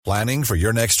Planning for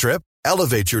your next trip?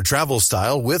 Elevate your travel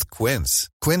style with Quince.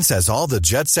 Quince has all the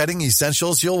jet-setting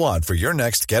essentials you'll want for your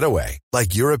next getaway,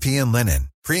 like European linen,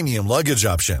 premium luggage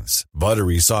options,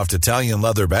 buttery soft Italian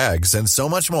leather bags, and so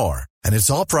much more. And it's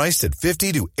all priced at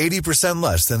 50 to 80%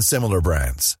 less than similar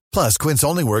brands. Plus, Quince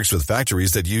only works with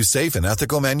factories that use safe and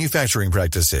ethical manufacturing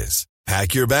practices.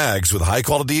 Pack your bags with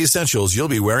high-quality essentials you'll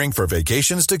be wearing for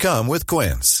vacations to come with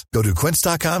Quince. Go to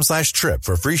quince.com/trip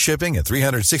for free shipping and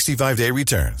 365-day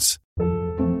returns.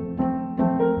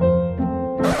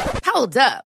 Hold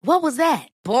up. What was that?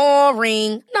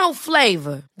 Boring. No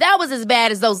flavor. That was as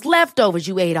bad as those leftovers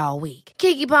you ate all week.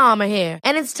 Keke Palmer here,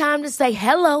 and it's time to say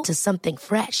hello to something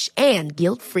fresh and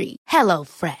guilt-free. Hello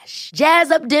Fresh. Jazz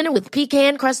up dinner with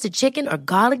pecan-crusted chicken or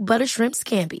garlic butter shrimp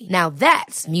scampi. Now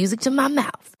that's music to my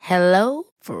mouth. Hello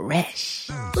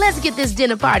Fresh. Let's get this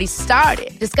dinner party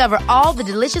started. Discover all the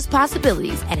delicious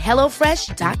possibilities at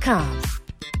hellofresh.com.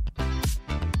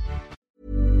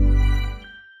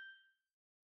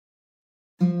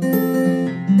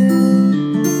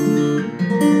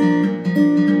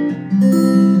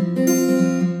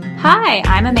 Hi,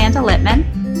 I'm Amanda Littman.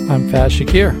 I'm Faz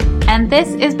Shakir. And this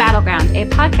is Battleground, a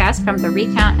podcast from The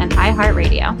Recount and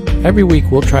iHeartRadio. Every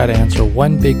week we'll try to answer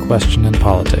one big question in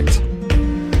politics.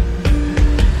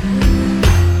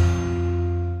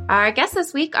 Our guests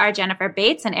this week are Jennifer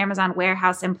Bates, an Amazon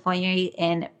warehouse employee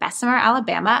in Bessemer,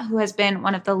 Alabama, who has been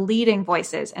one of the leading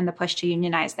voices in the push to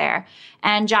unionize there,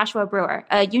 and Joshua Brewer,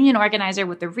 a union organizer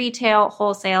with the retail,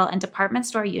 wholesale, and department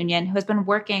store union who has been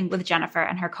working with Jennifer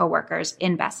and her coworkers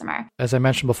in Bessemer. As I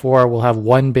mentioned before, we'll have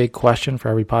one big question for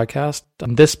every podcast.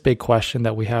 And this big question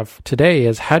that we have today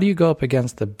is, how do you go up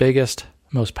against the biggest,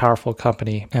 most powerful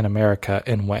company in America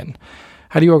and win?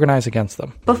 How do you organize against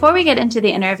them? Before we get into the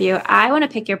interview, I want to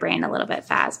pick your brain a little bit,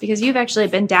 Faz, because you've actually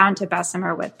been down to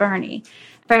Bessemer with Bernie.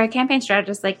 For a campaign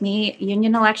strategist like me,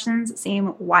 union elections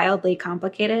seem wildly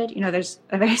complicated. You know, there's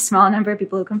a very small number of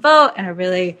people who can vote and a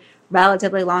really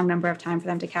relatively long number of time for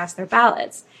them to cast their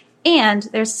ballots. And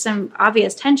there's some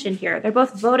obvious tension here. They're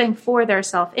both voting for their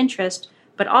self-interest,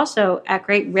 but also at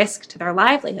great risk to their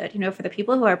livelihood. You know, for the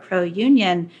people who are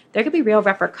pro-union, there could be real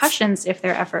repercussions if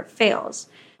their effort fails.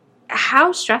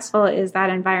 How stressful is that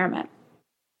environment?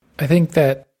 I think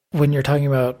that when you're talking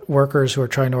about workers who are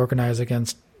trying to organize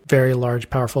against very large,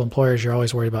 powerful employers, you're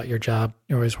always worried about your job.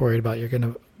 You're always worried about you're going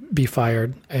to be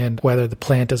fired and whether the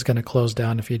plant is going to close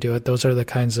down if you do it. Those are the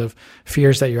kinds of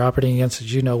fears that you're operating against.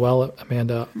 As you know well,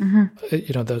 Amanda,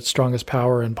 you know, the strongest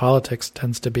power in politics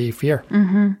tends to be fear,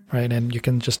 right? And you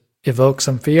can just evoke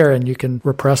some fear and you can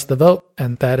repress the vote.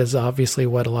 And that is obviously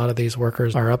what a lot of these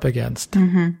workers are up against.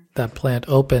 That plant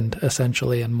opened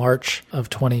essentially in March of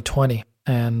 2020.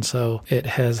 And so it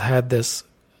has had this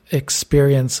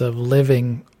experience of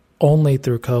living only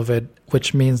through COVID,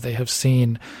 which means they have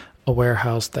seen a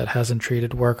warehouse that hasn't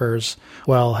treated workers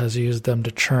well, has used them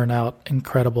to churn out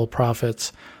incredible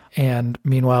profits. And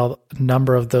meanwhile, a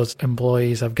number of those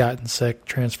employees have gotten sick,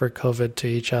 transferred COVID to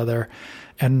each other.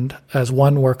 And as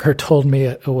one worker told me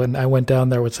when I went down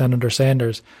there with Senator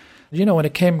Sanders, you know, when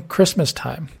it came Christmas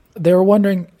time, they were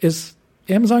wondering, is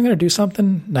Amazon going to do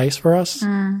something nice for us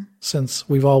since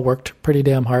we've all worked pretty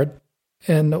damn hard?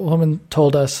 And the woman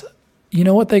told us, you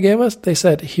know what they gave us? They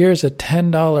said, here's a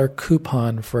 $10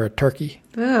 coupon for a turkey.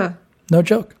 Ugh. No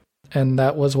joke. And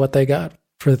that was what they got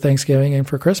for Thanksgiving and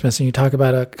for Christmas. And you talk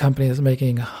about a company that's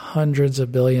making hundreds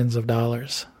of billions of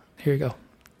dollars. Here you go,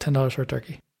 $10 for a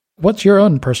turkey. What's your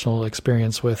own personal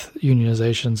experience with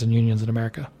unionizations and unions in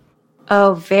America?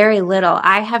 Oh, very little.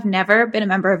 I have never been a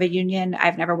member of a union.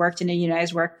 I've never worked in a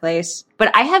unionized workplace,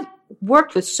 but I have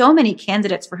worked with so many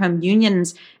candidates for whom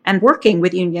unions and working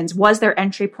with unions was their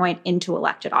entry point into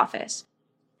elected office.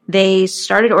 They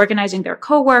started organizing their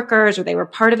coworkers or they were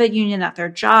part of a union at their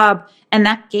job, and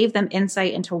that gave them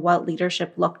insight into what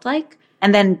leadership looked like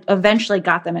and then eventually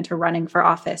got them into running for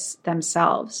office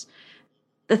themselves.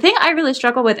 The thing I really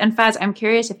struggle with, and Faz, I'm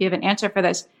curious if you have an answer for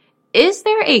this, is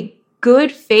there a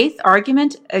good faith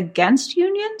argument against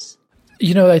unions?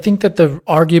 You know, I think that the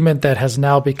argument that has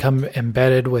now become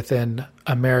embedded within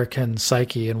American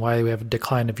psyche and why we have a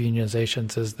decline of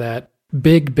unionizations is that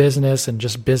big business and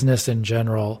just business in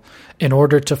general, in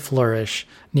order to flourish,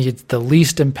 needs the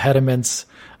least impediments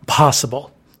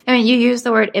possible. I mean, you use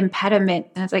the word impediment,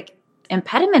 and it's like,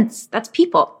 impediments, that's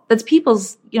people. That's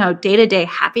people's, you know, day-to-day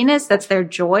happiness. That's their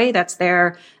joy. That's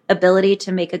their ability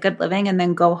to make a good living and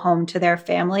then go home to their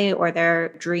family or their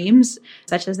dreams,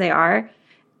 such as they are.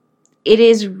 It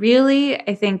is really,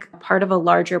 I think, part of a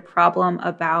larger problem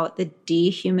about the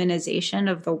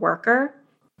dehumanization of the worker.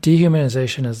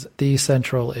 Dehumanization is the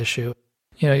central issue.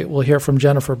 You know, we'll hear from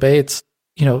Jennifer Bates.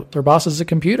 Her boss is a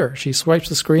computer. She swipes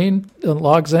the screen and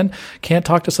logs in, can't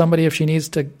talk to somebody if she needs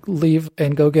to leave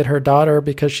and go get her daughter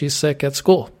because she's sick at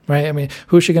school, right? I mean,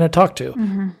 who's she going to talk to?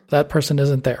 Mm-hmm. That person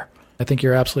isn't there. I think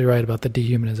you're absolutely right about the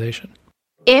dehumanization.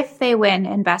 If they win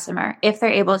in Bessemer, if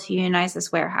they're able to unionize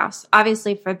this warehouse,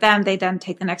 obviously for them, they then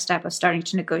take the next step of starting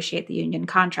to negotiate the union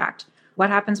contract.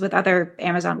 What happens with other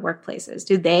Amazon workplaces?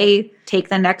 Do they take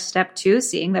the next step too,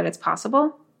 seeing that it's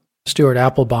possible? Stuart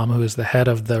Applebaum, who is the head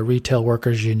of the Retail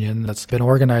Workers Union that's been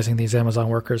organizing these Amazon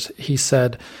workers, he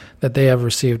said that they have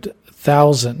received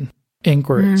 1,000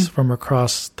 inquiries from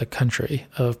across the country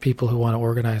of people who want to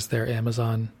organize their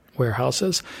Amazon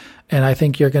warehouses. And I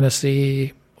think you're going to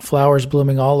see flowers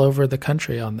blooming all over the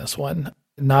country on this one.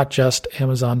 Not just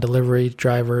Amazon delivery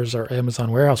drivers or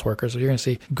Amazon warehouse workers. You're going to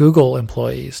see Google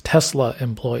employees, Tesla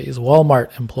employees,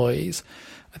 Walmart employees.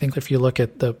 I think if you look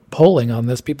at the polling on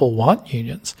this, people want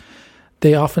unions.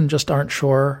 They often just aren't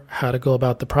sure how to go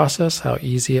about the process, how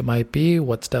easy it might be,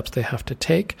 what steps they have to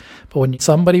take. But when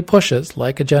somebody pushes,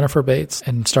 like a Jennifer Bates,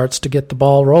 and starts to get the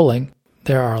ball rolling,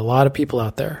 there are a lot of people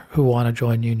out there who want to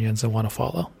join unions and want to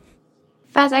follow.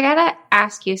 Faz, I got to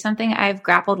ask you something I've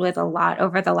grappled with a lot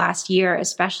over the last year,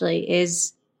 especially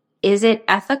is it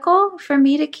ethical for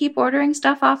me to keep ordering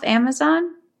stuff off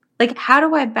Amazon? Like, how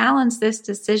do I balance this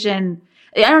decision?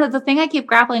 I don't know. The thing I keep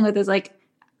grappling with is like,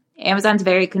 Amazon's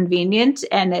very convenient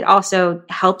and it also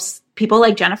helps people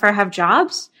like Jennifer have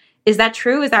jobs. Is that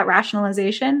true? Is that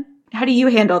rationalization? How do you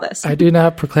handle this? I do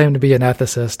not proclaim to be an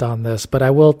ethicist on this, but I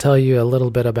will tell you a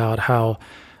little bit about how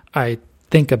I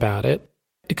think about it.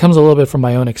 It comes a little bit from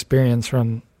my own experience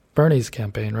from Bernie's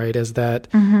campaign, right? Is that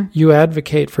you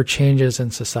advocate for changes in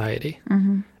society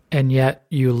and yet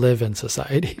you live in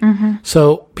society.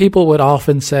 So people would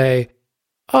often say,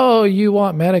 oh, you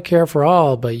want Medicare for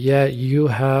all, but yet you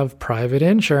have private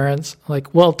insurance.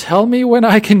 Like, well, tell me when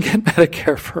I can get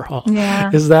Medicare for all.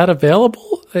 Yeah. Is that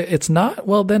available? It's not?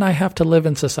 Well, then I have to live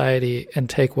in society and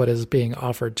take what is being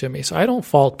offered to me. So I don't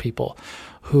fault people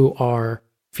who are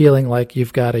feeling like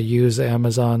you've got to use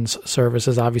Amazon's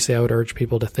services. Obviously, I would urge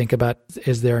people to think about,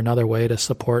 is there another way to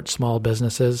support small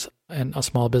businesses and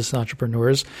small business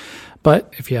entrepreneurs?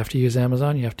 But if you have to use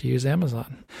Amazon, you have to use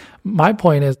Amazon. My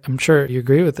point is, I'm sure you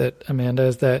agree with it, Amanda,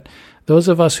 is that those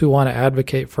of us who want to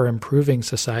advocate for improving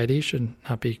society should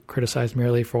not be criticized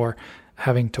merely for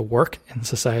having to work in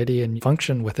society and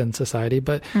function within society,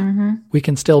 but we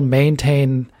can still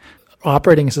maintain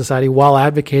operating in society while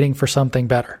advocating for something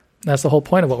better. That's the whole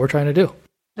point of what we're trying to do.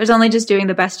 There's only just doing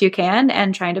the best you can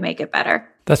and trying to make it better.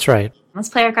 That's right. Let's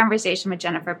play our conversation with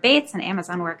Jennifer Bates, an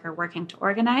Amazon worker working to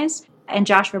organize, and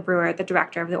Joshua Brewer, the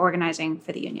director of the organizing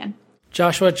for the union.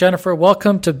 Joshua, Jennifer,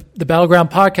 welcome to the Battleground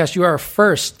Podcast. You are our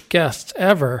first guests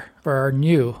ever for our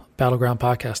new Battleground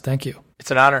Podcast. Thank you.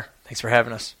 It's an honor. Thanks for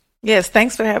having us. Yes,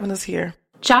 thanks for having us here.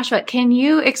 Joshua, can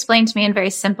you explain to me in very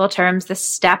simple terms the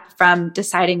step from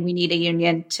deciding we need a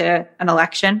union to an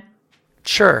election?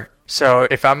 Sure. So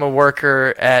if I'm a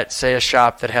worker at, say, a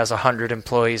shop that has 100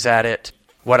 employees at it,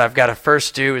 what I've got to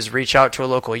first do is reach out to a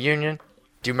local union,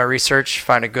 do my research,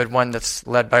 find a good one that's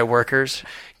led by workers,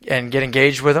 and get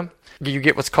engaged with them. You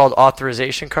get what's called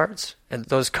authorization cards, and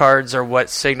those cards are what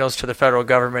signals to the federal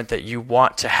government that you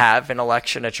want to have an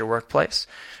election at your workplace.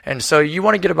 And so you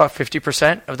want to get about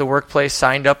 50% of the workplace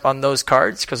signed up on those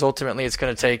cards, because ultimately it's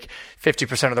going to take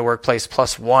 50% of the workplace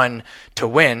plus one to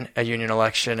win a union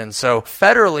election. And so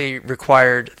federally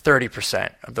required 30%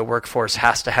 of the workforce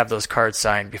has to have those cards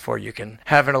signed before you can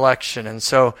have an election. And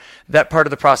so that part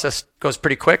of the process goes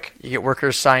pretty quick. You get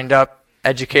workers signed up,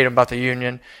 educate them about the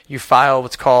union. You file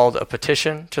what's called a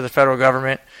petition to the federal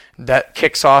government that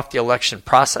kicks off the election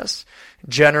process.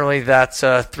 Generally, that's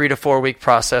a 3 to 4 week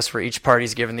process where each party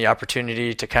is given the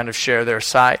opportunity to kind of share their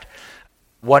side.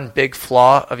 One big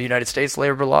flaw of United States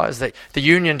labor law is that the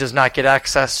union does not get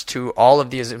access to all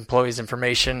of these employees'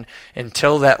 information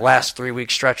until that last 3 week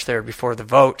stretch there before the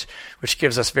vote, which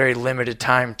gives us very limited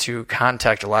time to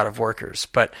contact a lot of workers.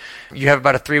 But you have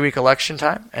about a 3 week election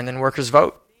time, and then workers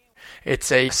vote.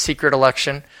 It's a secret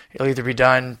election. It'll either be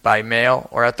done by mail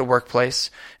or at the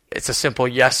workplace. It's a simple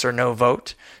yes or no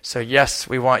vote. So yes,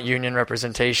 we want union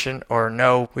representation, or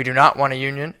no, we do not want a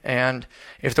union. And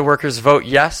if the workers vote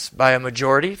yes by a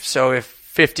majority, so if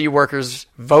 50 workers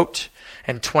vote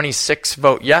and 26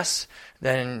 vote yes,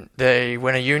 then they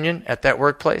win a union at that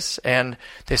workplace and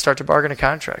they start to bargain a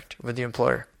contract with the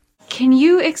employer. Can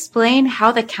you explain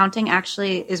how the counting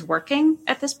actually is working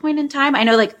at this point in time? I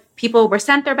know like people were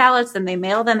sent their ballots, then they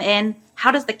mail them in.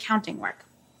 How does the counting work?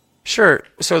 Sure.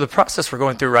 So the process we're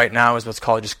going through right now is what's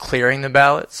called just clearing the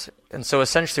ballots. And so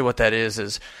essentially what that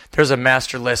is there's a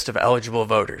master list of eligible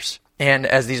voters. And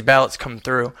as these ballots come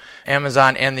through,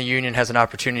 Amazon and the union has an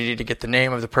opportunity to get the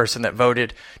name of the person that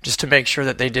voted just to make sure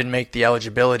that they did make the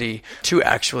eligibility to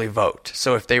actually vote.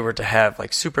 So if they were to have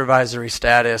like supervisory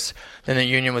status, then the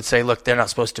union would say, look, they're not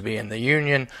supposed to be in the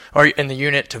union or in the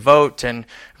unit to vote, and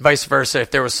vice versa. If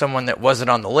there was someone that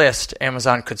wasn't on the list,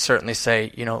 Amazon could certainly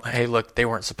say, hey, look, they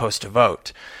weren't supposed to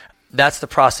vote. That's the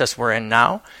process we're in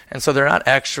now. And so they're not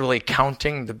actually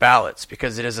counting the ballots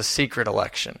because it is a secret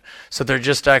election. So they're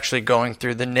just actually going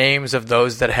through the names of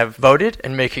those that have voted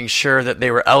and making sure that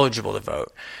they were eligible to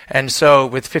vote. And so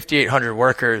with 5,800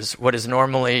 workers, what is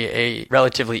normally a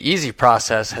relatively easy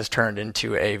process has turned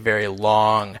into a very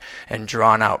long and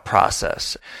drawn out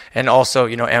process. And also,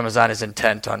 Amazon is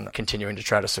intent on continuing to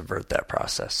try to subvert that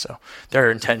process. So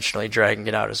they're intentionally dragging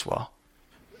it out as well.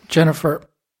 Jennifer,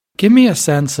 give me a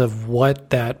sense of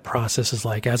what that process is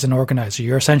like as an organizer.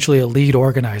 You're essentially a lead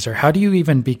organizer. How do you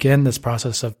even begin this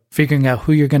process of figuring out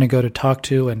who you're going to go to talk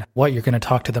to and what you're going to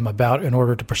talk to them about in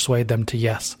order to persuade them to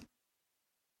yes?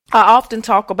 I often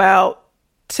talk about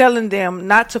telling them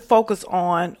not to focus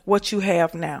on what you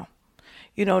have now.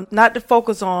 Not to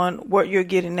focus on what you're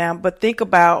getting now, but think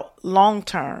about long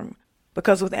term.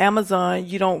 Because with Amazon,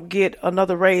 you don't get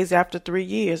another raise after 3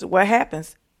 years. What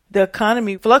happens? The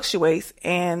economy fluctuates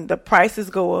and the prices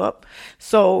go up.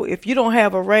 So if you don't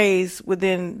have a raise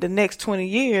within the next 20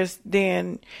 years,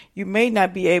 then you may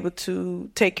not be able to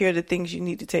take care of the things you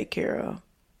need to take care of.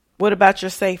 What about your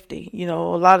safety? A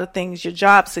lot of things, your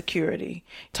job security.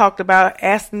 Talked about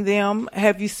asking them,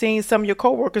 have you seen some of your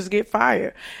coworkers get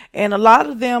fired? And a lot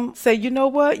of them say, you know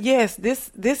what? Yes,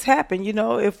 this happened.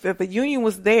 If a union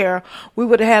was there, we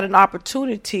would have had an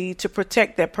opportunity to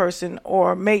protect that person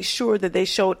or make sure that they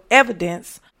showed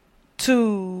evidence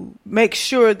to make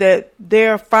sure that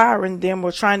their firing them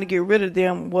or trying to get rid of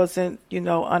them wasn't,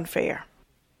 unfair.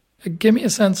 Give me a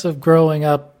sense of growing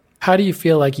up. How do you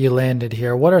feel like you landed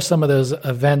here? What are some of those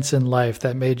events in life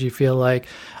that made you feel like,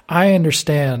 I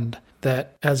understand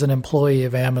that as an employee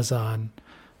of Amazon,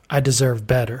 I deserve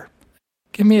better?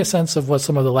 Give me a sense of what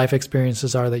some of the life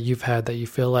experiences are that you've had that you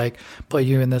feel like put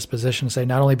you in this position to say,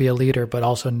 not only be a leader, but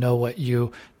also know what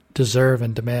you deserve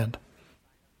and demand.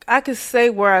 I could say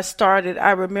where I started.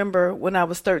 I remember when I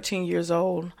was 13 years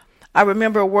old. I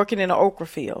remember working in an okra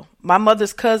field. My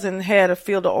mother's cousin had a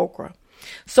field of okra.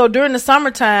 So during the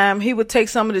summertime, he would take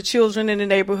some of the children in the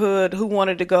neighborhood who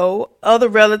wanted to go, other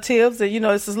relatives, and,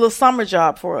 it's this little summer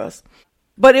job for us.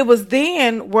 But it was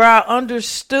then where I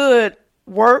understood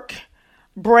work,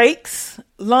 breaks,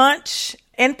 lunch,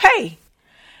 and pay.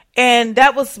 And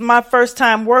that was my first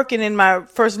time working, and my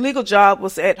first legal job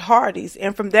was at Hardee's.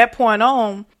 And from that point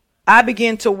on, I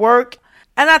began to work.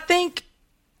 And I think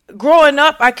growing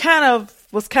up, I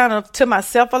was to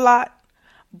myself a lot.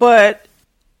 But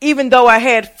even though I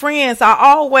had friends, I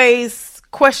always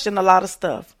questioned a lot of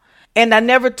stuff. And I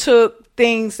never took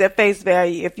things at face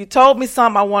value. If you told me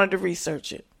something, I wanted to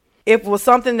research it. If it was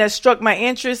something that struck my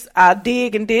interest, I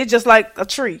dig and did, just like a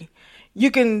tree. You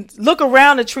can look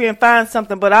around a tree and find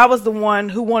something, but I was the one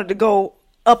who wanted to go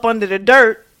up under the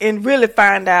dirt and really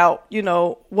find out,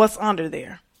 what's under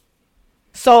there.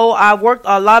 So I worked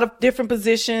a lot of different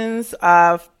positions.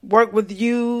 I've worked with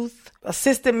youth.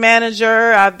 Assistant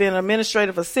manager, I've been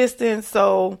administrative assistant,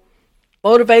 so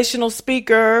motivational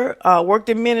speaker, worked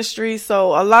in ministry,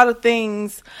 so a lot of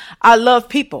things. I love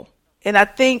people, and I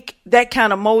think that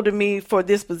kind of molded me for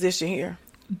this position here.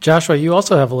 Joshua, you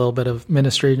also have a little bit of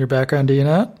ministry in your background, do you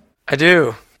not? I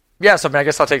do. Yeah, so I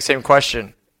guess I'll take the same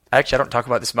question. Actually, I don't talk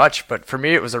about this much, but for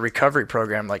me, it was a recovery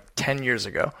program like 10 years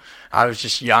ago. I was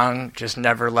just young, just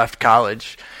never left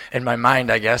college in my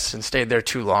mind, I guess, and stayed there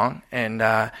too long. And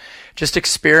just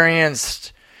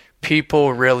experienced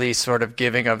people really sort of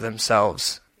giving of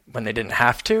themselves when they didn't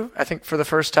have to, I think, for the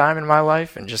first time in my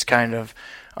life, and just kind of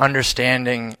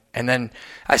understanding. And then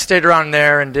I stayed around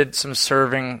there and did some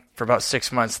serving for about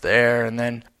 6 months there, and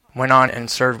then went on and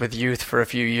served with youth for a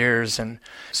few years and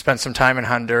spent some time in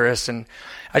Honduras. And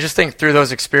I just think through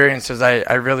those experiences,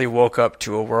 I really woke up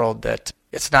to a world that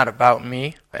it's not about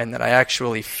me, and that I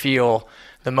actually feel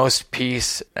the most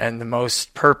peace and the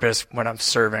most purpose when I'm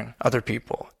serving other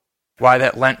people. Why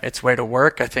that lent its way to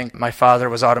work, I think my father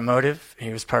was automotive.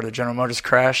 He was part of the General Motors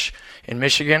crash in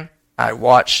Michigan. I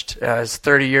watched as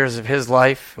 30 years of his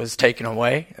life was taken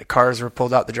away. The cars were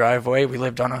pulled out the driveway. We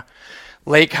lived on a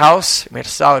lake house. We had a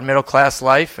solid middle-class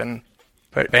life, and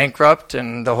went bankrupt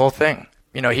and the whole thing.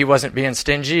 He wasn't being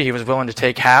stingy. He was willing to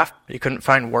take half. He couldn't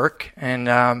find work. And,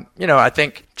 I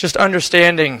think just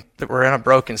understanding that we're in a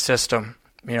broken system.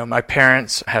 My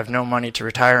parents have no money to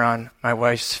retire on. My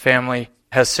wife's family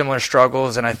has similar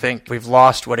struggles, and I think we've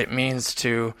lost what it means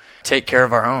to take care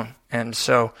of our own. And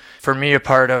so for me, a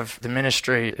part of the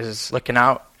ministry is looking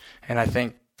out, and I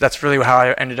think that's really how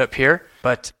I ended up here.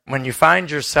 But when you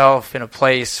find yourself in a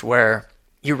place where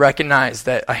you recognize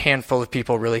that a handful of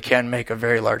people really can make a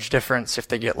very large difference if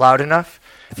they get loud enough,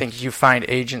 I think you find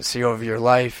agency over your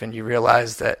life, and you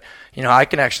realize that, I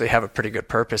can actually have a pretty good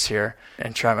purpose here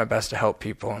and try my best to help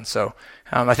people. And so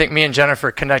I think me and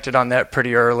Jennifer connected on that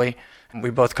pretty early. We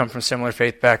both come from similar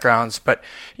faith backgrounds, but,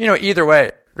 either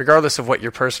way, regardless of what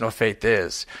your personal faith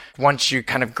is, once you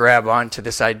kind of grab onto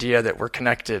this idea that we're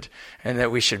connected and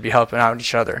that we should be helping out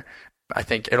each other, I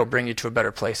think it'll bring you to a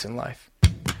better place in life.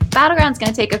 Battleground's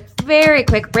going to take a very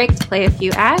quick break to play a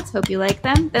few ads. Hope you like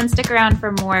them. Then stick around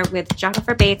for more with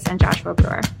Jennifer Bates and Joshua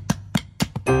Brewer.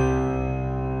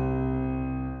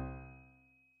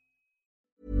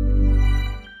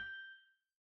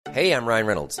 Hey, I'm Ryan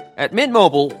Reynolds. At Mint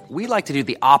Mobile, we like to do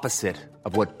the opposite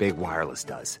of what Big Wireless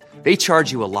does. They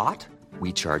charge you a lot,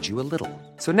 we charge you a little.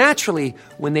 So naturally,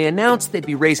 when they announced they'd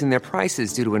be raising their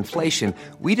prices due to inflation,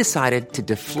 we decided to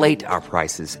deflate our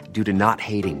prices due to not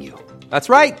hating you. That's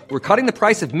right. We're cutting the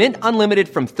price of Mint Unlimited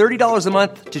from $30 a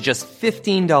month to just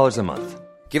 $15 a month.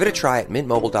 Give it a try at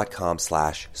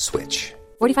mintmobile.com/switch.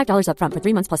 $45 up front for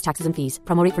 3 months plus taxes and fees.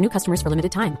 Promo rate for new customers for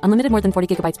limited time. Unlimited more than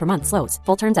 40 gigabytes per month. Slows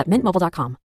full terms at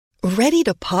mintmobile.com. Ready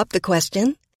to pop the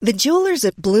question? The jewelers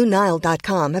at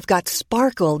BlueNile.com have got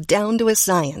sparkle down to a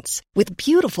science with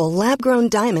beautiful lab-grown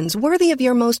diamonds worthy of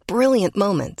your most brilliant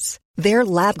moments. Their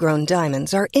lab-grown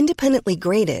diamonds are independently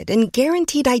graded and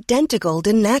guaranteed identical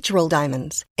to natural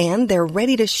diamonds, and they're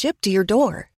ready to ship to your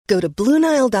door. Go to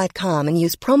BlueNile.com and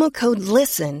use promo code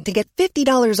LISTEN to get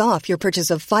 $50 off your purchase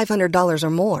of $500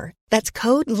 or more. That's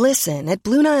code LISTEN at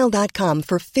BlueNile.com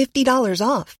for $50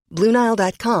 off.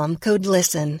 BlueNile.com, code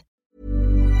LISTEN.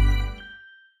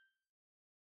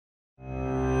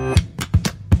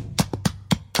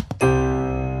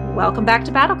 Welcome back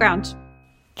to Battleground.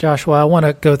 Joshua, I want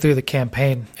to go through the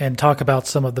campaign and talk about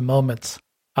some of the moments.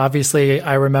 Obviously,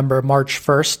 I remember March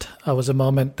 1st was a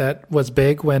moment that was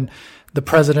big when the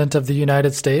President of the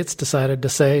United States decided to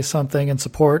say something in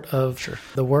support of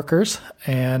the workers.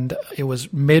 And it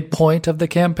was midpoint of the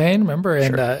campaign, remember?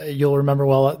 And you'll remember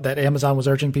well that Amazon was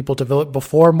urging people to vote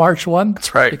before March 1.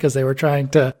 That's right. Because they were trying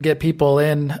to get people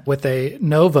in with a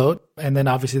no vote. And then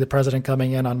obviously the president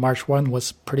coming in on March 1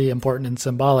 was pretty important and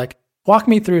symbolic. Walk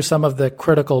me through some of the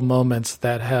critical moments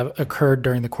that have occurred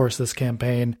during the course of this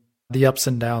campaign, the ups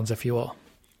and downs, if you will.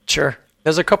 Sure.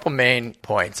 There's a couple main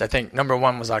points. I think number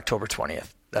one was October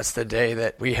 20th. That's the day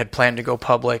that we had planned to go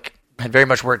public. Had very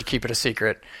much worked to keep it a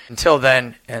secret until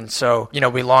then. And so,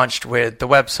 we launched with the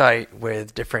website,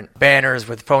 with different banners,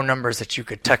 with phone numbers that you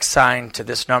could text sign to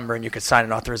this number, and you could sign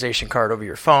an authorization card over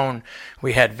your phone.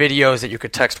 We had videos that you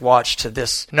could text watch to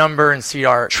this number and see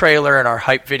our trailer and our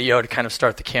hype video to kind of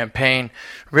start the campaign.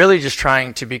 Really just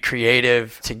trying to be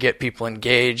creative to get people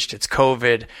engaged. It's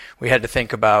COVID. We had to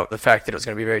think about the fact that it was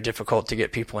going to be very difficult to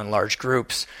get people in large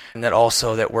groups, and that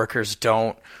also that workers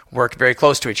don't work very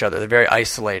close to each other. They're very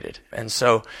isolated. And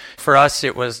so for us,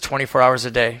 it was 24 hours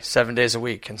a day, 7 days a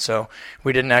week. And so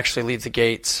we didn't actually leave the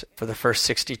gates for the first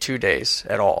 62 days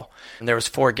at all. And there was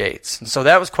 4 gates. And so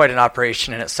that was quite an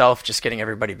operation in itself, just getting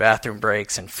everybody bathroom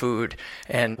breaks and food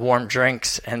and warm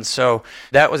drinks. And so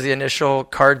that was the initial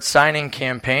card signing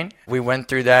campaign. We went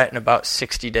through that in about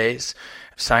 60 days.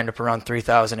 Signed up around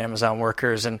 3,000 Amazon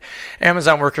workers, and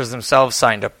Amazon workers themselves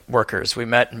signed up workers. We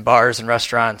met in bars and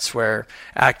restaurants where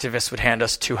activists would hand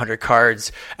us 200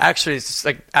 cards. Actually, it's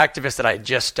like activists that I had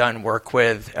just done work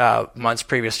with months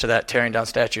previous to that, tearing down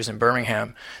statues in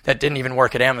Birmingham, that didn't even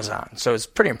work at Amazon. So it's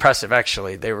pretty impressive,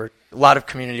 actually. There were a lot of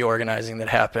community organizing that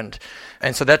happened.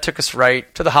 And so that took us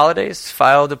right to the holidays,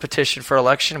 filed a petition for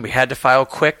election. We had to file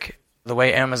quick. The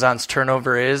way Amazon's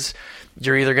turnover is,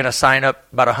 you're either going to sign up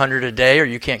about 100 a day or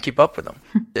you can't keep up with them.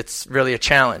 It's really a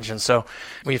challenge. And so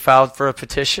we filed for a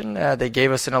petition. They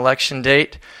gave us an election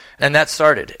date, and that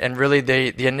started. And really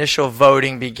the initial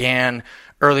voting began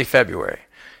early February.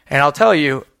 And I'll tell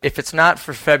you, if it's not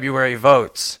for February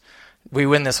votes, we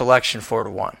win this election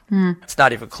 4-1. It's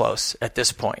not even close at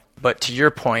this point. But to your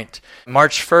point,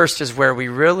 March 1st is where we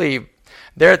really,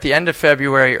 there at the end of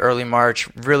February, early March,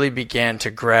 really began to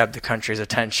grab the country's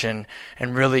attention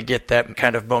and really get that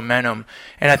kind of momentum.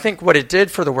 And I think what it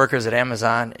did for the workers at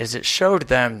Amazon is it showed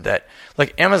them that,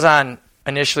 like, Amazon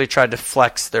initially tried to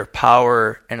flex their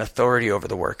power and authority over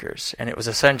the workers. And it was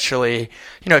essentially,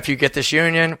 if you get this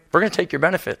union, we're going to take your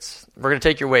benefits. We're going to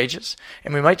take your wages,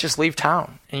 and we might just leave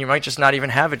town, and you might just not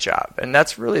even have a job. And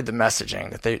that's really the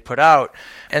messaging that they put out.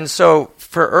 And so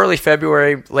for early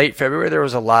February, late February, there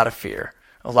was a lot of fear.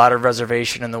 a lot of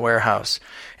reservation in the warehouse.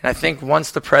 And I think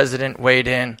once the president weighed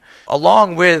in,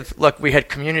 along with, look, we had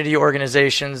community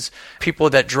organizations, people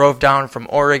that drove down from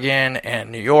Oregon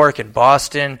and New York and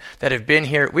Boston that have been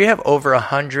here. We have over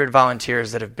 100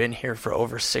 volunteers that have been here for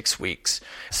over 6 weeks,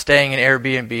 staying in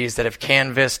Airbnbs that have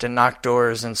canvassed and knocked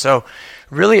doors. And so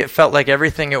really it felt like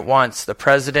everything at once. The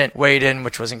president weighed in,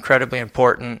 which was incredibly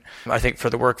important, I think,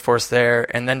 for the workforce there.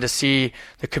 And then to see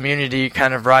the community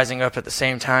kind of rising up at the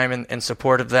same time in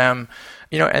support of them.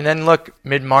 And then look,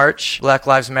 mid-March, Black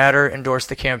Lives Matter endorsed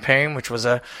the campaign, which was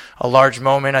a large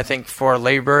moment, I think, for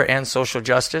labor and social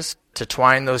justice to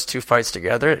twine those two fights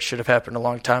together. It should have happened a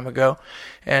long time ago.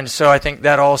 And so I think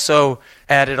that also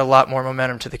added a lot more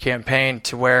momentum to the campaign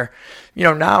to where,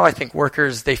 now I think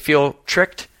workers, they feel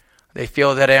tricked. They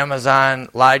feel that Amazon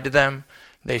lied to them.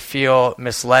 They feel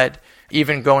misled.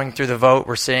 Even going through the vote,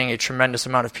 we're seeing a tremendous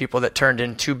amount of people that turned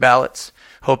in 2 ballots,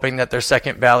 hoping that their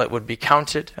second ballot would be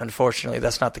counted. Unfortunately,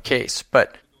 that's not the case.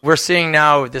 But we're seeing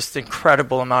now this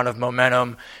incredible amount of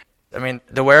momentum. I mean,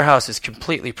 the warehouse is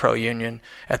completely pro-union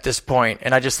at this point.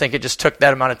 And I just think it just took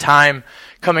that amount of time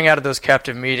coming out of those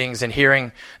captive meetings and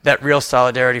hearing that real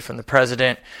solidarity from the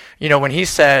president. When he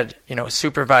said,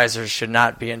 supervisors should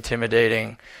not be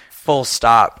intimidating, full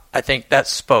stop, I think that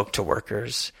spoke to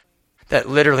workers that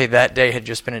literally that day had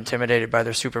just been intimidated by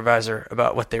their supervisor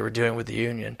about what they were doing with the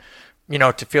union.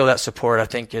 To feel that support, I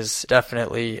think, is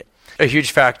definitely a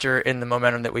huge factor in the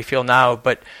momentum that we feel now.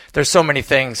 But there's so many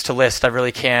things to list. I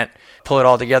really can't pull it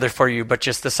all together for you. But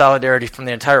just the solidarity from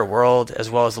the entire world, as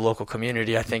well as the local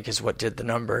community, I think is what did the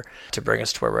number to bring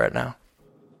us to where we're at now.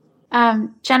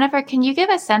 Jennifer, can you give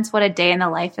a sense what a day in the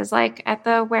life is like at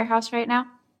the warehouse right now?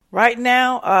 Right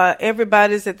now,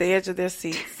 everybody's at the edge of their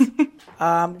seats.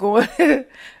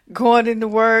 Going into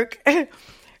work.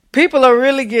 People are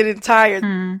really getting tired.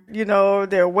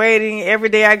 They're waiting. Every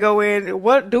day I go in,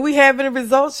 what do we have any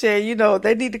results yet?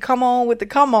 They need to come on with the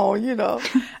come on,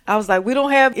 I was like, we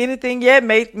don't have anything yet.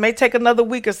 May take another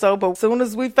week or so, but as soon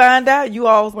as we find out, you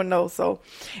all will know. So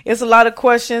it's a lot of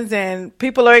questions and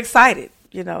people are excited,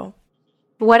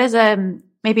 What is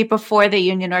maybe before the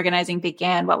union organizing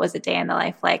began, what was a day in the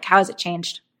life like? How has it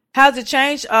changed? How's it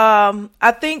changed?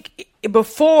 I think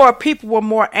before people were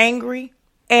more angry.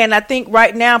 And I think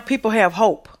right now people have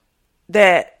hope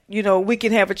that, we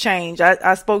can have a change.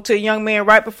 I spoke to a young man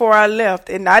right before I left,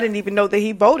 and I didn't even know that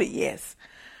he voted yes.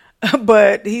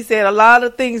 But he said a lot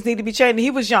of things need to be changed.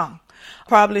 He was young,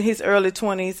 probably in his early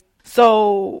 20s.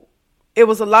 So it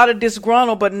was a lot of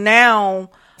disgruntled. But now,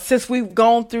 since we've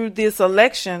gone through this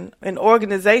election and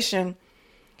organization,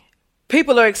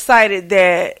 people are excited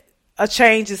that a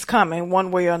change is coming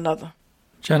one way or another.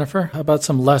 Jennifer, how about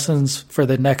some lessons for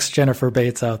the next Jennifer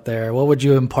Bates out there? What would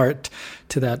you impart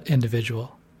to that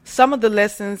individual? Some of the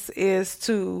lessons is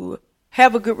to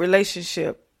have a good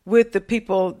relationship with the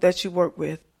people that you work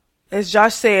with. As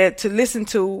Josh said, to listen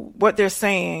to what they're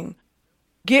saying,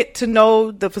 get to know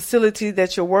the facility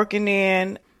that you're working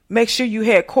in, make sure you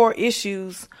had core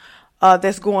issues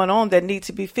that's going on that need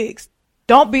to be fixed.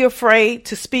 Don't be afraid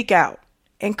to speak out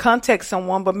and contact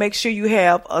someone, but make sure you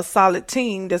have a solid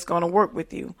team that's going to work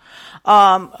with you.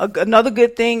 Another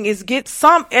good thing is get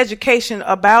some education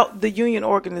about the union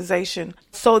organization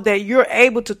so that you're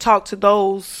able to talk to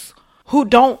those who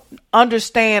don't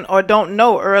understand or don't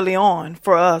know early on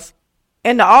for us.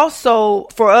 And also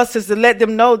for us is to let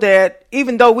them know that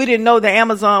even though we didn't know that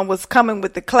Amazon was coming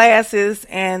with the classes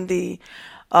and the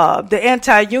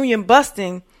anti-union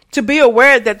busting, to be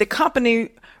aware that the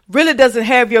company really doesn't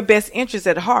have your best interest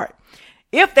at heart.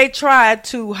 If they try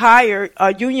to hire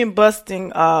a union busting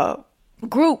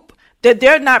group, that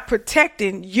they're not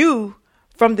protecting you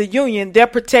from the union, they're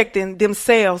protecting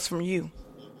themselves from you.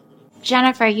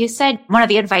 Jennifer, you said one of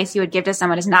the advice you would give to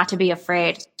someone is not to be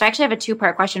afraid. So I actually have a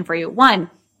 2-part question for you. 1,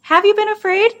 have you been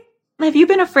afraid? Have you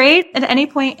been afraid at any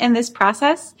point in this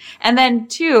process? And then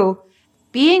 2,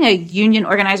 being a union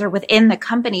organizer within the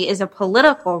company is a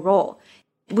political role.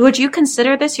 Would you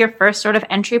consider this your first sort of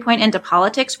entry point into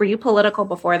politics? Were you political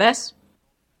before this?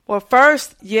 Well,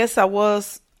 first, yes, I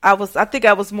was. I think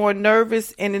I was more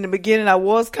nervous, and in the beginning, I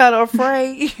was kind of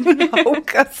afraid,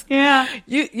 because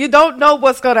you don't know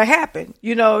what's going to happen.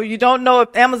 You don't know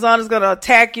if Amazon is going to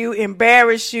attack you,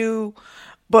 embarrass you.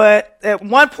 But at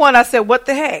one point, I said, "What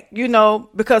the heck?"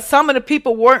 Because some of the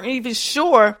people weren't even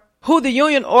sure who the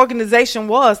union organization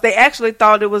was. They actually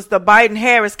thought it was the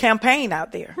Biden-Harris campaign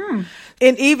out there.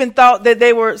 And even thought that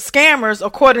they were scammers,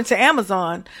 according to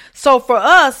Amazon. So for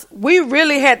us, we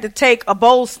really had to take a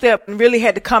bold step and really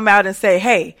had to come out and say,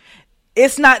 hey,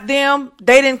 it's not them.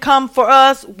 They didn't come for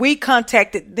us. We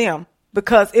contacted them.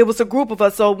 because it was a group of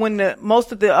us. So when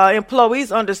most of the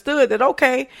employees understood that,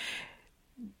 okay,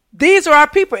 these are our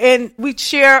people and we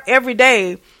share every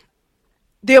day,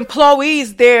 the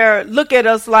employees there look at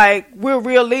us like we're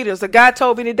real leaders. A guy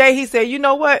told me today, he said, you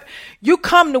know what? You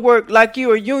come to work like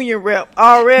you're a union rep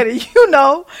already,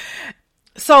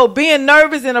 So being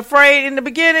nervous and afraid in the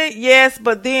beginning, yes,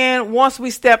 but then once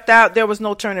we stepped out, there was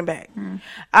no turning back.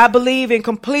 I believe in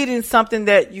completing something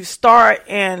that you start,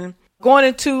 and going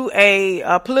into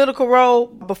a political role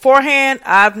beforehand,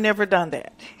 I've never done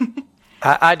that.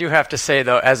 I do have to say,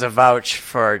 though, as a vouch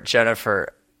for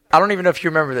Jennifer, I don't even know if you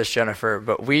remember this, Jennifer,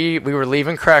 but we were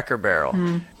leaving Cracker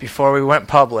Barrel before we went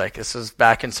public. This was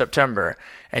back in September.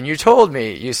 And you told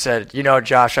me, you said,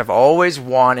 Josh, I've always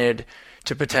wanted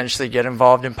to potentially get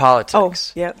involved in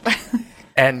politics. Oh, yep.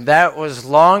 And that was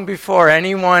long before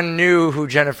anyone knew who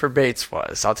Jennifer Bates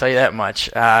was. I'll tell you that much.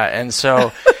 And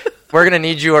so we're going to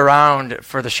need you around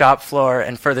for the shop floor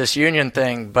and for this union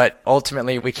thing, but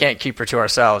ultimately we can't keep her to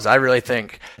ourselves. I really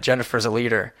think Jennifer's a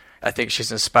leader. I think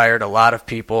she's inspired a lot of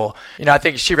people. I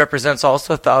think she represents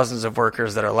also thousands of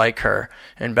workers that are like her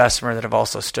in Bessemer that have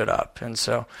also stood up. And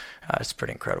so it's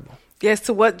pretty incredible. Yes,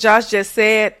 to what Josh just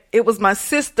said, it was my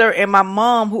sister and my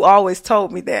mom who always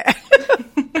told me that,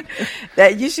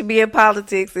 that you should be in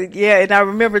politics. And I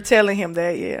remember telling him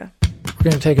that, yeah. We're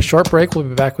going to take a short break. We'll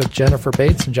be back with Jennifer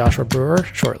Bates and Joshua Brewer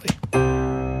shortly.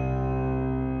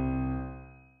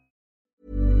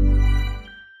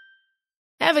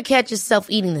 Ever catch yourself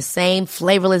eating the same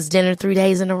flavorless dinner 3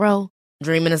 days in a row?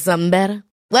 Dreaming of something better?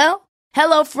 Well,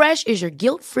 HelloFresh is your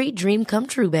guilt-free dream come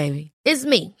true, baby. It's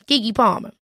me, Keke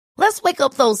Palmer. Let's wake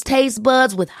up those taste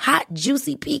buds with hot,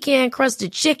 juicy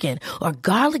pecan-crusted chicken or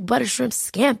garlic butter shrimp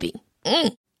scampi.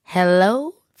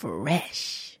 Hello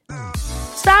Fresh.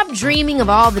 Stop dreaming of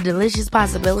all the delicious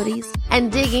possibilities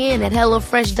and dig in at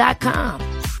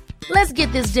HelloFresh.com. Let's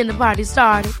get this dinner party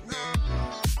started.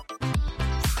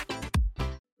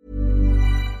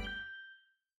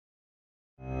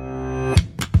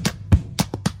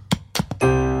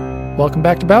 Welcome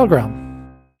back to Battleground.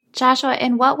 Joshua,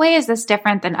 in what way is this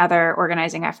different than other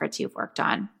organizing efforts you've worked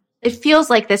on? It feels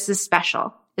like this is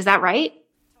special. Is that right?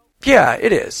 Yeah,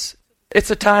 it is.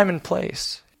 It's a time and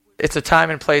place. It's a time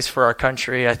and place for our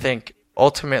country. I think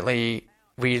ultimately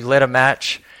we lit a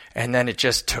match and then it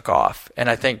just took off. And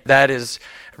I think that is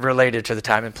related to the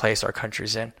time and place our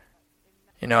country's in.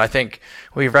 I think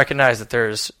we recognize that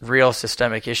there's real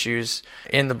systemic issues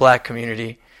in the Black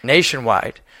community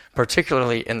nationwide,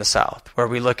 particularly in the South, where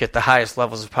we look at the highest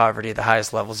levels of poverty, the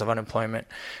highest levels of unemployment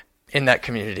in that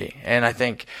community. And I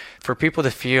think for people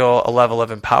to feel a level of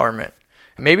empowerment,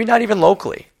 maybe not even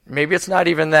locally, maybe it's not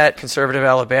even that conservative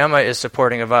Alabama is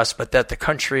supporting of us, but that the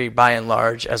country by and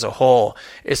large as a whole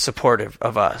is supportive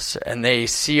of us and they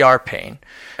see our pain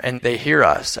and they hear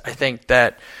us. I think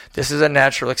that this is a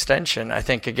natural extension. I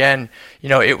think, again,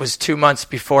 it was 2 months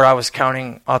before I was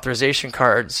counting authorization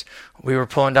cards. We were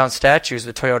pulling down statues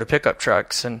with Toyota pickup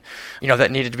trucks and,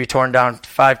 that needed to be torn down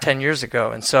 5-10 years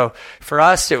ago. And so for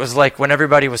us, it was like when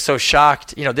everybody was so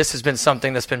shocked, this has been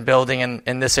something that's been building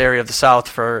in this area of the South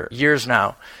for years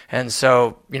now. And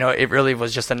so, it really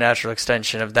was just a natural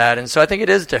extension of that. And so I think it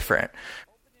is different.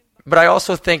 But I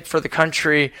also think for the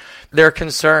country, they're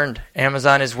concerned.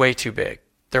 Amazon is way too big.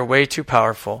 They're way too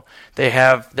powerful. They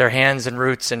have their hands and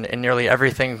roots in nearly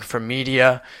everything from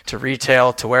media to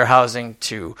retail to warehousing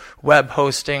to web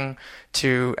hosting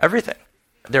to everything.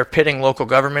 They're pitting local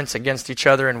governments against each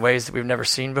other in ways that we've never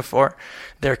seen before.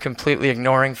 They're completely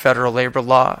ignoring federal labor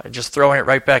law, just throwing it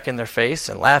right back in their face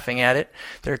and laughing at it.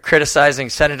 They're criticizing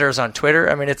senators on Twitter.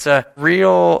 It's a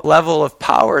real level of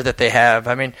power that they have.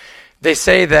 They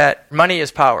say that money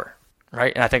is power,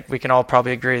 right? And I think we can all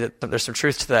probably agree that there's some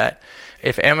truth to that.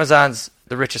 If Amazon's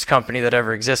the richest company that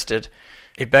ever existed,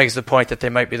 it begs the point that they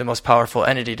might be the most powerful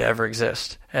entity to ever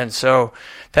exist. And so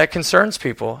that concerns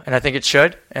people, and I think it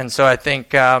should. And so I think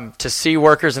to see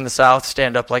workers in the South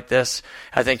stand up like this,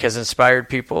 I think has inspired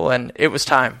people, and it was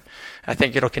time. I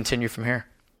think it'll continue from here.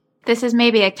 This is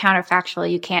maybe a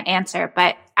counterfactual you can't answer,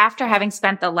 but after having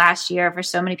spent the last year for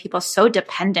so many people so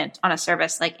dependent on a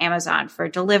service like Amazon for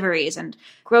deliveries and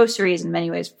groceries in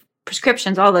many ways,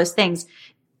 prescriptions, all those things,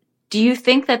 do you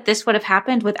think that this would have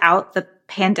happened without the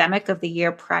pandemic of the year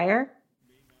prior?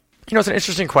 It's an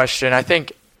interesting question. I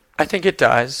think it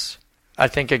does. I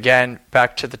think, again,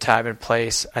 back to the time and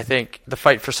place, I think the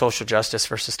fight for social justice,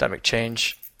 for systemic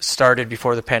change started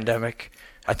before the pandemic.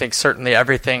 I think certainly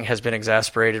everything has been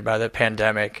exacerbated by the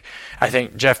pandemic. I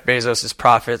think Jeff Bezos'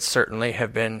 profits certainly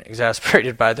have been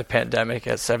exacerbated by the pandemic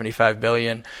at $75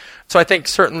 billion. So I think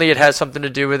certainly it has something to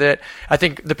do with it. I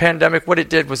think the pandemic, what it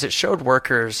did was it showed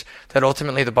workers that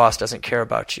ultimately the boss doesn't care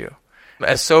about you.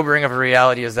 As sobering of a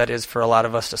reality as that is for a lot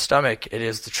of us to stomach, it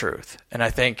is the truth. And I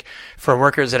think for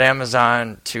workers at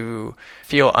Amazon to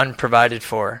feel unprovided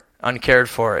for, uncared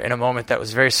for in a moment that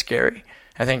was very scary.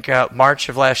 I think March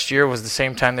of last year was the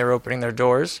same time they were opening their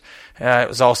doors. It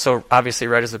was also obviously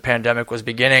right as the pandemic was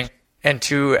beginning. And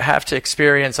to have to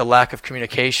experience a lack of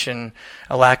communication,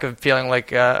 a lack of feeling like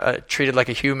treated like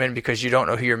a human because you don't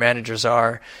know who your managers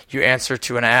are, you answer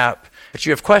to an app, but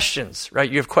you have questions, right?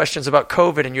 You have questions about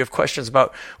COVID, and you have questions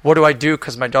about what do I do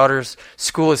because my daughter's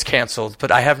school is canceled,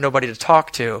 but I have nobody to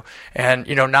talk to, and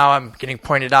now I'm getting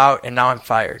pointed out, and now I'm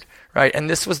fired. Right. And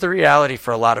this was the reality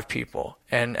for a lot of people.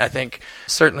 And I think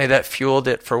certainly that fueled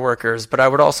it for workers. But I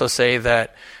would also say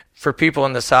that for people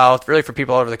in the South, really for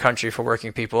people all over the country, for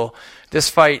working people, this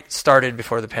fight started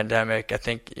before the pandemic. I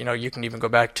think, you can even go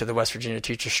back to the West Virginia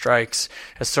teacher strikes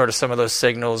as sort of some of those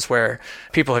signals where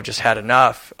people have just had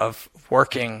enough of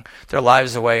working their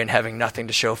lives away and having nothing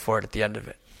to show for it at the end of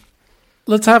it.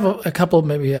 Let's have a couple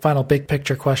maybe final big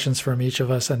picture questions from each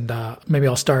of us, and maybe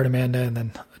I'll start, Amanda, and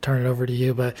then turn it over to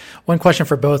you. But one question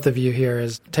for both of you here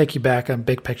is take you back on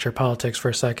big picture politics for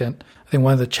a second. I think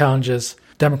one of the challenges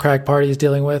Democratic Party is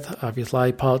dealing with, obviously a lot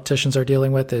of politicians are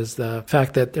dealing with, is the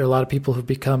fact that there are a lot of people who've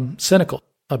become cynical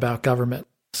about government,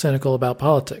 cynical about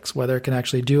politics, whether it can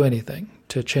actually do anything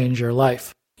to change your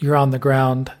life. You're on the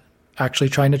ground actually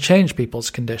trying to change people's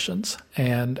conditions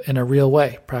and in a real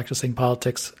way, practicing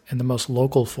politics in the most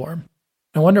local form.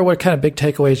 I wonder what kind of big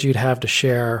takeaways you'd have to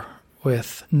share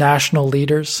with national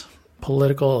leaders,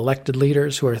 political elected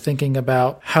leaders who are thinking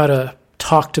about how to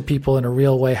talk to people in a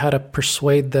real way, how to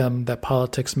persuade them that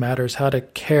politics matters, how to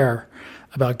care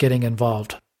about getting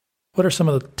involved. What are some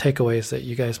of the takeaways that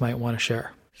you guys might want to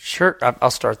share? Sure,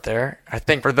 I'll start there. I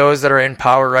think for those that are in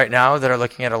power right now that are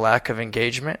looking at a lack of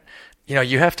engagement,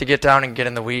 you have to get down and get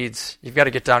in the weeds. You've got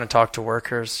to get down and talk to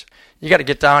workers. You got to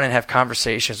get down and have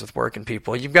conversations with working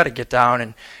people. You've got to get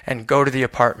down and go to the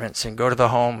apartments and go to the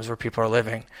homes where people are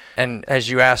living. And as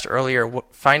you asked earlier,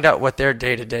 find out what their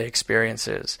day-to-day experience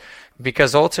is.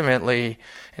 Because ultimately,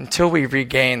 until we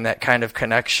regain that kind of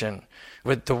connection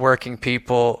with the working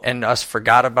people and us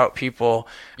forgot about people,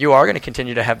 you are going to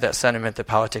continue to have that sentiment that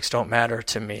politics don't matter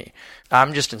to me.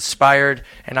 I'm just inspired,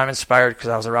 and I'm inspired because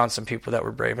I was around some people that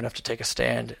were brave enough to take a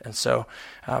stand. And so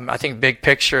I think big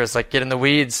picture is like get in the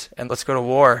weeds and let's go to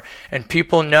war. And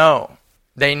people know.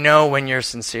 They know when you're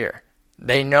sincere.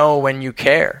 They know when you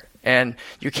care, and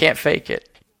you can't fake it.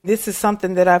 This is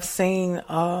something that I've seen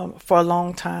for a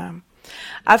long time.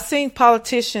 I've seen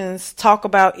politicians talk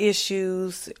about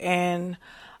issues and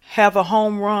have a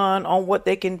home run on what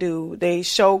they can do. They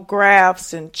show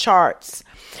graphs and charts.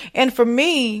 And for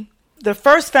me, the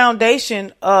first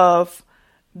foundation of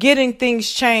getting things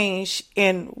changed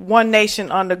in one nation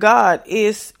under God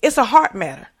it's a heart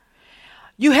matter.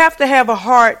 You have to have a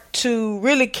heart to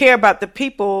really care about the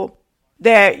people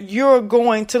that you're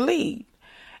going to lead.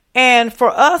 And for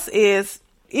us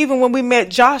even when we met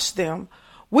Josh them,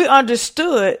 we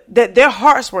understood that their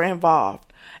hearts were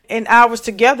involved in ours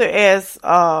together as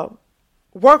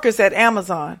workers at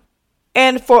Amazon.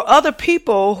 And for other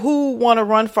people who want to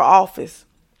run for office,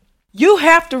 you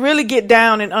have to really get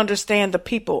down and understand the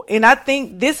people. And I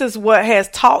think this is what has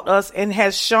taught us and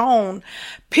has shown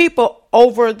people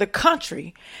over the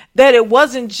country that it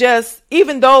wasn't just,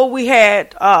 even though we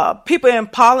had people in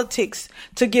politics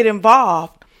to get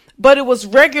involved, but it was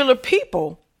regular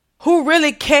people who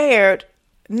really cared.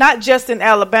 Not just in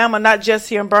Alabama, not just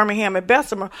here in Birmingham and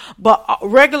Bessemer, but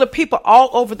regular people all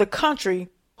over the country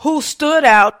who stood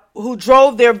out, who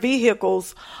drove their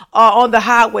vehicles on the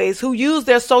highways, who used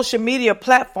their social media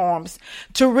platforms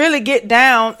to really get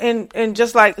down and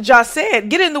just like Josh said,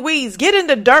 get in the weeds, get in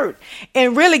the dirt,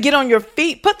 and really get on your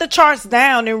feet, put the charts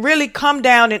down and really come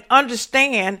down and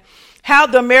understand how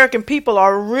the American people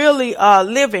are really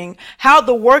living, how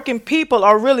the working people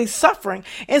are really suffering.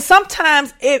 And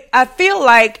sometimes I feel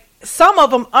like some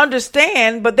of them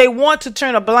understand, but they want to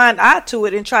turn a blind eye to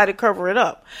it and try to cover it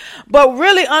up. But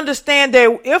really understand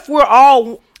that if we're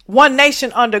all one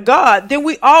nation under God, then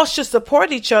we all should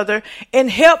support each other and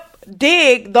help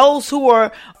dig those who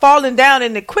are falling down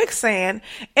in the quicksand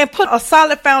and put a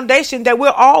solid foundation that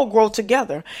we'll all grow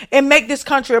together and make this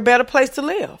country a better place to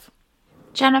live.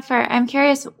 Jennifer, I'm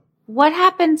curious, what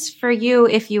happens for you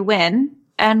if you win,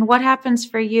 and what happens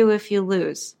for you if you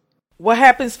lose? What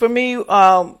happens for me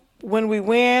when we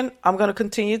win, I'm going to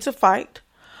continue to fight.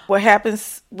 what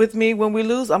happens with me when we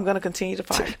lose, I'm going to continue to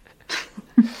fight.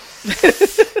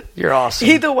 You're awesome.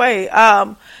 Either way,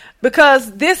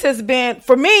 because this has been,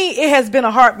 for me, it has been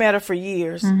a heart matter for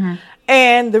years. Mm-hmm.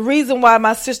 And the reason why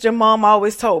my sister and mom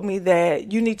always told me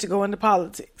that you need to go into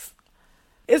politics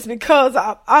is because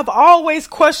I've always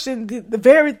questioned the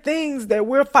very things that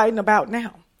we're fighting about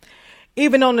now.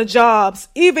 Even on the jobs,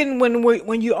 even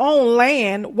when you own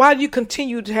land, why do you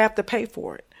continue to have to pay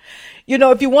for it? You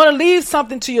know, if you want to leave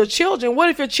something to your children, what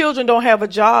if your children don't have a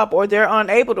job or they're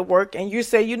unable to work and you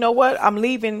say, you know what, I'm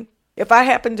leaving. If I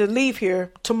happen to leave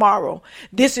here tomorrow,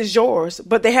 this is yours,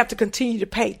 but they have to continue to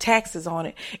pay taxes on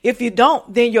it. If you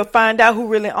don't, then you'll find out who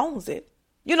really owns it.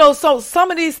 You know, so some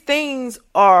of these things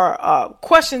are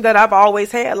questions that I've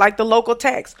always had, like the local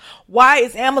tax. Why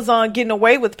is Amazon getting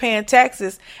away with paying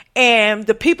taxes and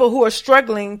the people who are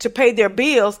struggling to pay their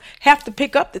bills have to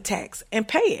pick up the tax and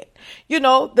pay it? You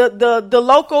know, the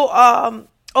local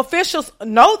officials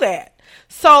know that.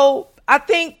 So I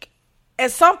think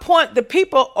at some point the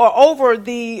people are over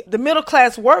the middle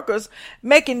class workers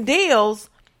making deals,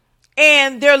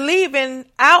 and they're leaving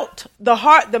out the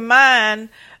heart, the mind,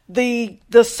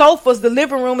 the sofas, the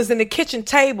living rooms, and the kitchen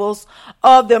tables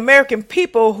of the American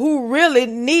people who really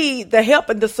need the help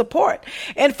and the support.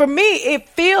 And for me, it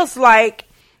feels like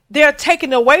they're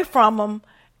taken away from them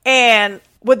and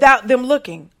without them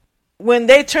looking. When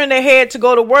they turn their head to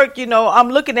go to work, you know, I'm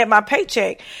looking at my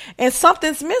paycheck and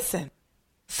something's missing.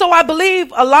 So I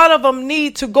believe a lot of them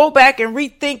need to go back and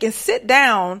rethink and sit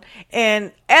down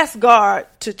and ask God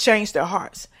to change their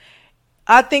hearts.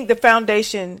 I think the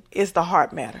foundation is the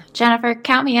heart matter. Jennifer,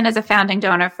 count me in as a founding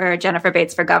donor for Jennifer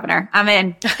Bates for governor. I'm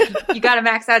in. You got a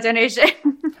max out donation.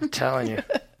 I'm telling you.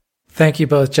 Thank you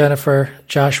both, Jennifer,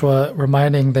 Joshua,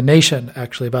 reminding the nation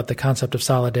actually about the concept of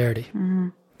solidarity,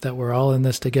 that we're all in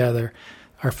this together.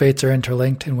 Our fates are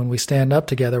interlinked, and when we stand up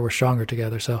together, we're stronger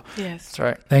together. So yes, that's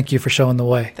right. Thank you for showing the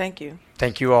way. Thank you.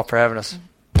 Thank you all for having us.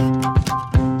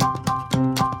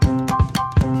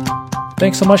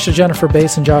 Thanks so much to Jennifer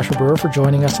Bates and Joshua Brewer for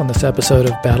joining us on this episode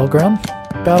of Battleground.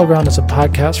 Battleground is a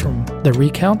podcast from The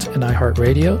Recount and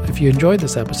iHeartRadio. If you enjoyed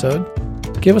this episode,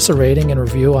 give us a rating and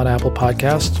review on Apple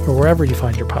Podcasts or wherever you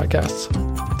find your podcasts.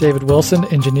 David Wilson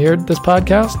engineered this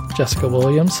podcast. Jessica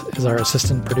Williams is our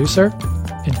assistant producer.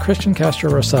 And Christian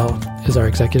Castro Rosell is our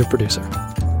executive producer.